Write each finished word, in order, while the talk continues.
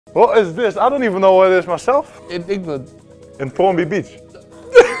What is this? I don't even know what it is myself. In England. In Formby Beach.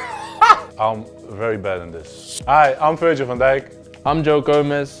 I'm very bad in this. Hi, I'm Virgil van Dijk. I'm Joe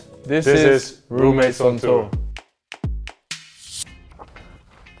Gomez. This is Roommates on Tour.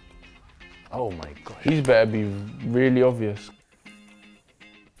 Oh my gosh. These better be really obvious.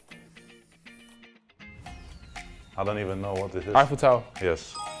 I don't even know what this is. Eiffel Tower.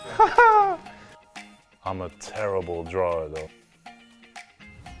 Yes. I'm a terrible drawer though.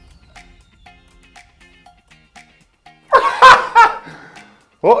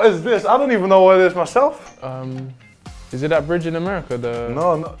 What is this? I don't even know what it is myself. Is it that bridge in America?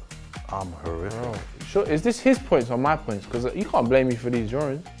 No. I'm horrific. Oh, sure. Is this his points or my points? Because you can't blame me for these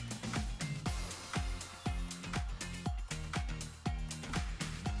drawings.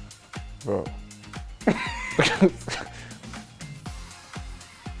 Bro.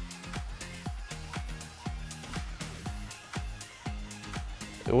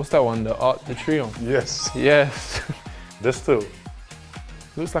 What's that one? The tree on? Yes. Yes. This too.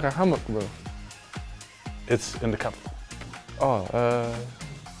 Looks like a hammock, bro. It's in the capital. Oh,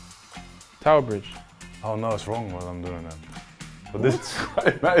 Tower Bridge. Oh no, it's wrong what I'm doing then. But this is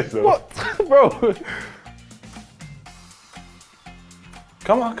quite nice though. What? Bro.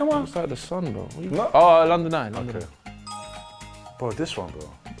 Come on, come on. It's like the sun, bro. No. Oh, London Eye. London Okay. Bro, this one,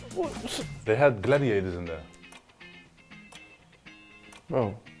 bro. What? They had gladiators in there.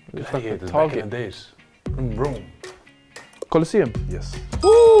 Bro, it's like a Gladiators back Target. in the days. In Rome. Colosseum. Yes.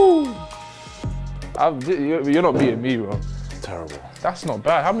 Woo! You're not beating me, bro. Terrible. That's not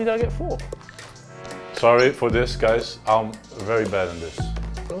bad. How many did I get? 4? Sorry for this, guys. I'm very bad in this.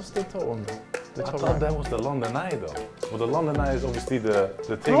 What's the top one, bro? The I top thought right. that was the London Eye though. Well, the London Eye is obviously the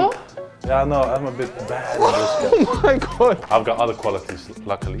thing. What? Yeah, no, I'm a bit bad in this. Oh my god. I've got other qualities,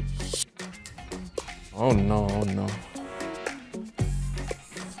 luckily. Oh no, oh no.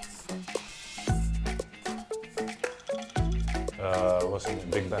 What's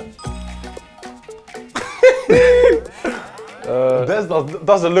it? Big Ben. This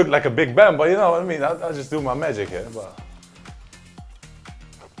doesn't look like a Big Ben, but you know what I mean? I just do my magic here. But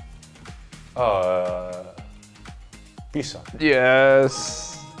Pisa.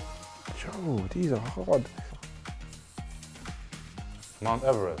 Yes. Joe, these are hard. Mount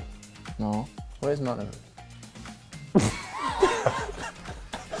Everest. No. Where's Mount Everest?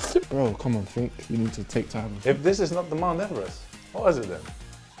 Bro, come on, think. You need to take time. If this is not the Mount Everest, what is it then?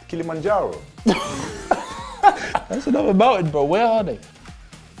 Kilimanjaro. That's another mountain, bro. Where are they?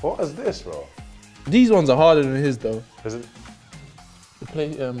 What is this, bro? These ones are harder than his, though. Is it? The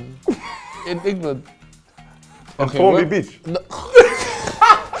play, in England. In Formby Beach. No.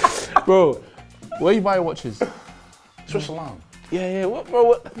 Bro, where you buy watches? Switzerland. Yeah, what, bro?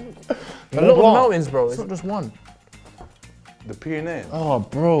 What? A lot of mountains, bro. It's not just one. The Pyrenees. Oh,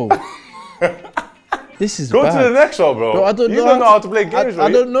 bro. This is Go bad. to the next one, bro. Bro, I don't you know don't know how to play games, bro.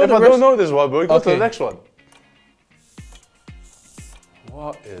 I don't know If the I rest. don't know this one, bro, go to Okay. the next one.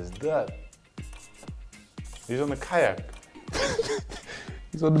 What is that? He's on a kayak.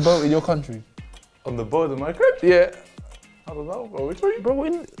 He's on the boat in your country. On the boat in my country? Yeah. I don't know, bro. Which one? Bro,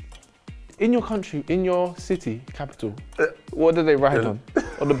 in your country, in your city, capital, what do they ride on?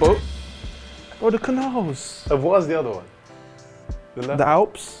 On the boat? Or the canals? What was the other one? The left? The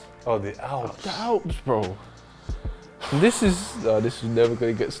Alps? Oh, the Alps. The Alps, bro. This is never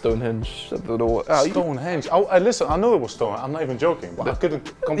gonna get Stonehenge. I don't know what. Stonehenge. Listen, I know it was Stonehenge. I'm not even joking, but I couldn't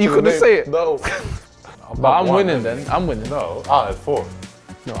come to You the couldn't name. say it. No. But I'm winning then. I'm winning. No, I had 4.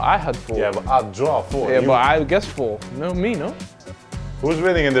 No, I had 4. Yeah, but I draw 4. Yeah, but I guessed 4. No, me, no? Who's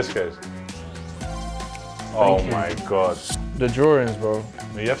winning in this case? Oh Thank you. my god. The drawings, bro.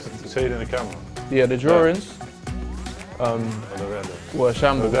 You have to say it in the camera. Yeah, the drawings Oh, there. were Oh,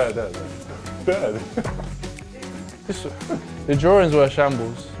 shambles. there. The drawings were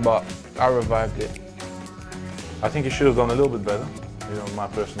shambles, but I revived it. I think you should have done a little bit better. You know, my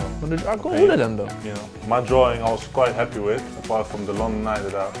personal. But I got all of them though. You know, my drawing I was quite happy with, apart from the London Eye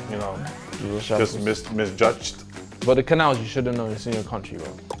that I, you know, just misjudged. But the canals, you should have known it's in your country,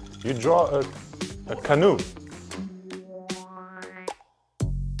 bro. You draw a canoe.